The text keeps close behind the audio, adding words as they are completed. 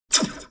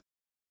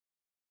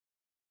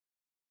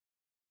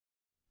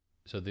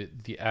So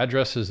the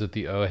addresses that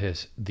the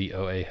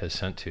OA has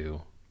sent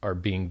to are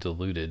being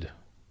diluted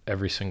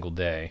every single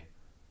day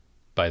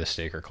by the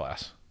staker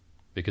class,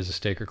 because the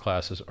staker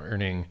class is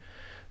earning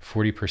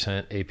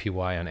 40%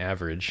 APY on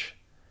average,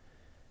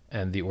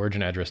 and the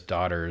origin address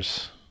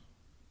daughters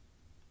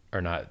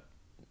are not,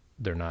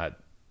 they're not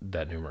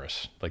that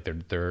numerous. Like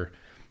they're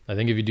I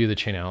think if you do the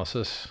chain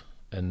analysis,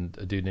 and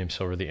a dude named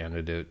Silver the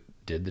Antidote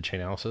did the chain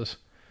analysis,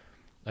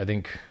 I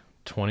think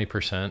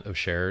 20% of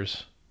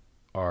shares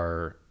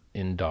are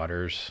in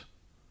daughters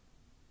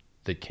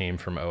that came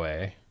from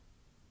OA.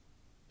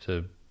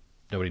 So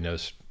nobody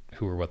knows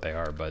who or what they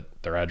are, but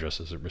their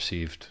addresses that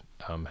received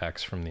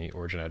hex from the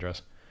origin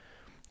address.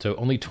 So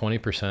only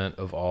 20%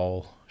 of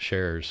all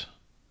shares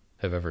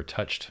have ever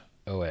touched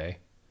OA.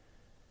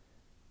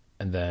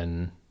 And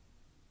then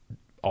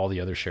all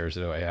the other shares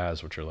that OA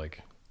has, which are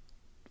like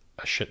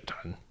a shit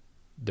ton,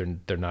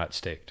 they're not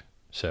staked.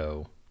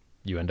 So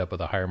you end up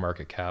with a higher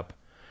market cap,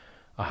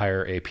 a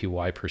higher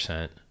APY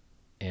percent,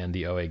 and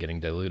the OA getting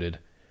diluted.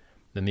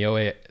 Then the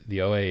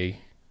OA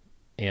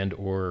and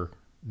or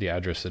the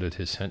address that it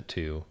is sent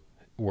to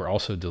were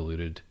also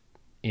diluted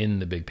in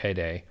the big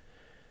payday,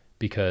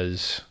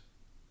 because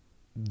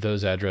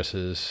those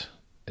addresses,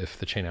 if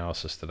the chain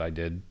analysis that I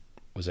did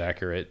was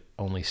accurate,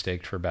 only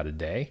staked for about a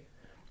day.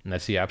 And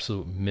that's the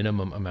absolute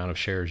minimum amount of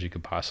shares you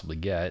could possibly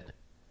get.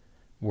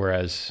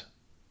 Whereas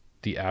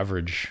the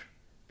average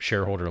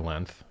shareholder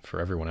length for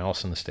everyone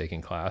else in the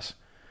staking class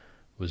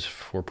was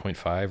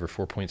 4.5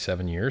 or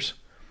 4.7 years.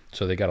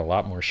 So they got a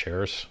lot more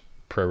shares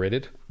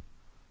prorated,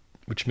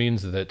 which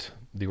means that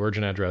the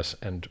origin address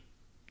and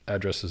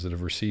addresses that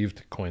have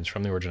received coins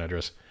from the origin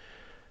address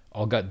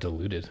all got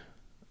diluted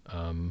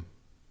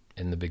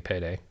in the big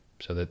payday,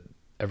 so that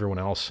everyone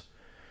else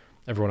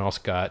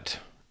got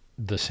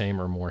the same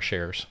or more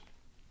shares.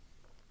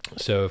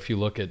 So if you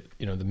look at,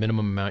 the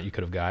minimum amount you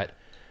could have got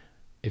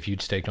if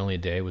you'd staked only a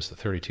day was the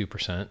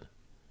 32%.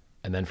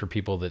 And then for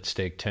people that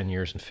staked 10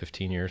 years and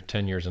 15 years,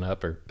 10 years and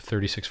up, or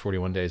 36,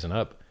 41 days and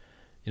up,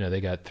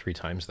 they got 3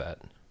 times that.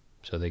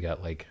 So they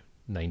got like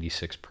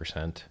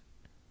 96%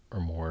 or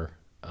more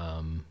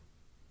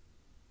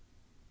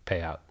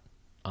payout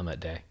on that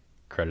day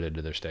credited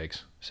to their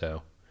stakes.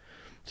 So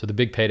the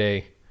big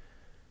payday,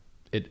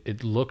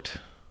 it looked,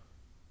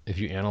 if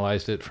you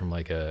analyzed it from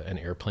like an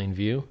airplane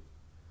view,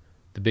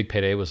 the big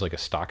payday was like a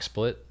stock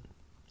split.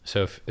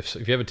 So if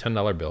you have a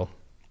 $10 bill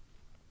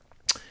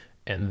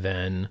and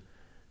then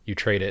you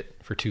trade it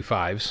for 2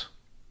 5s,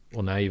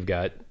 well, now you've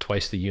got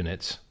twice the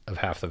units of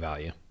half the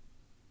value,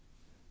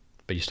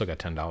 but you still got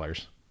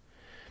 $10.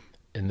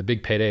 And the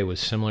big payday was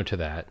similar to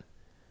that,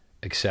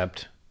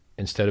 except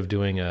instead of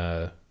doing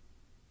a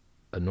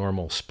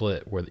normal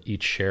split where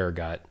each share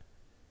got,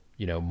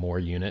 more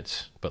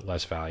units but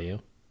less value.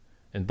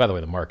 And by the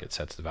way, the market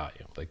sets the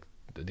value. Like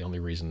the only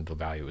reason the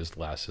value is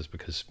less is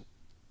because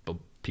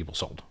people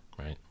sold,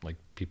 right? Like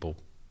people,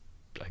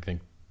 I think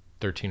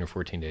 13 or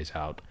 14 days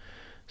out,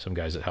 some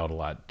guys that held a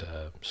lot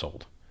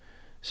sold.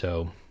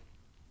 So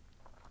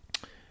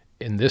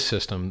in this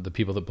system, the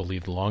people that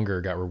believed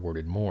longer got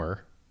rewarded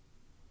more,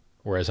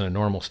 whereas in a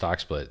normal stock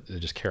split, they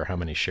just care how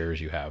many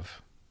shares you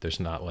have. There's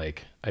not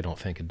like, I don't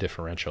think, a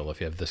differential. If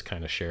you have this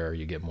kind of share,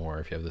 you get more.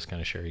 If you have this kind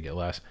of share, you get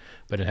less.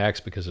 But in HEX,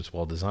 because it's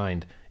well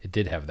designed, it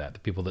did have that. The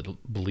people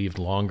that believed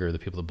longer, the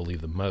people that believed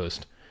the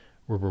most,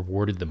 were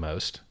rewarded the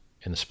most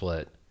in the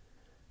split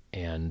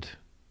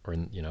or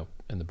in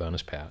the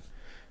bonus payout.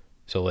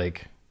 So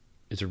like,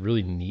 it's a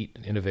really neat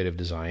and innovative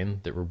design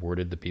that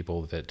rewarded the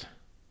people that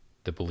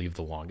believed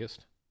the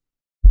longest.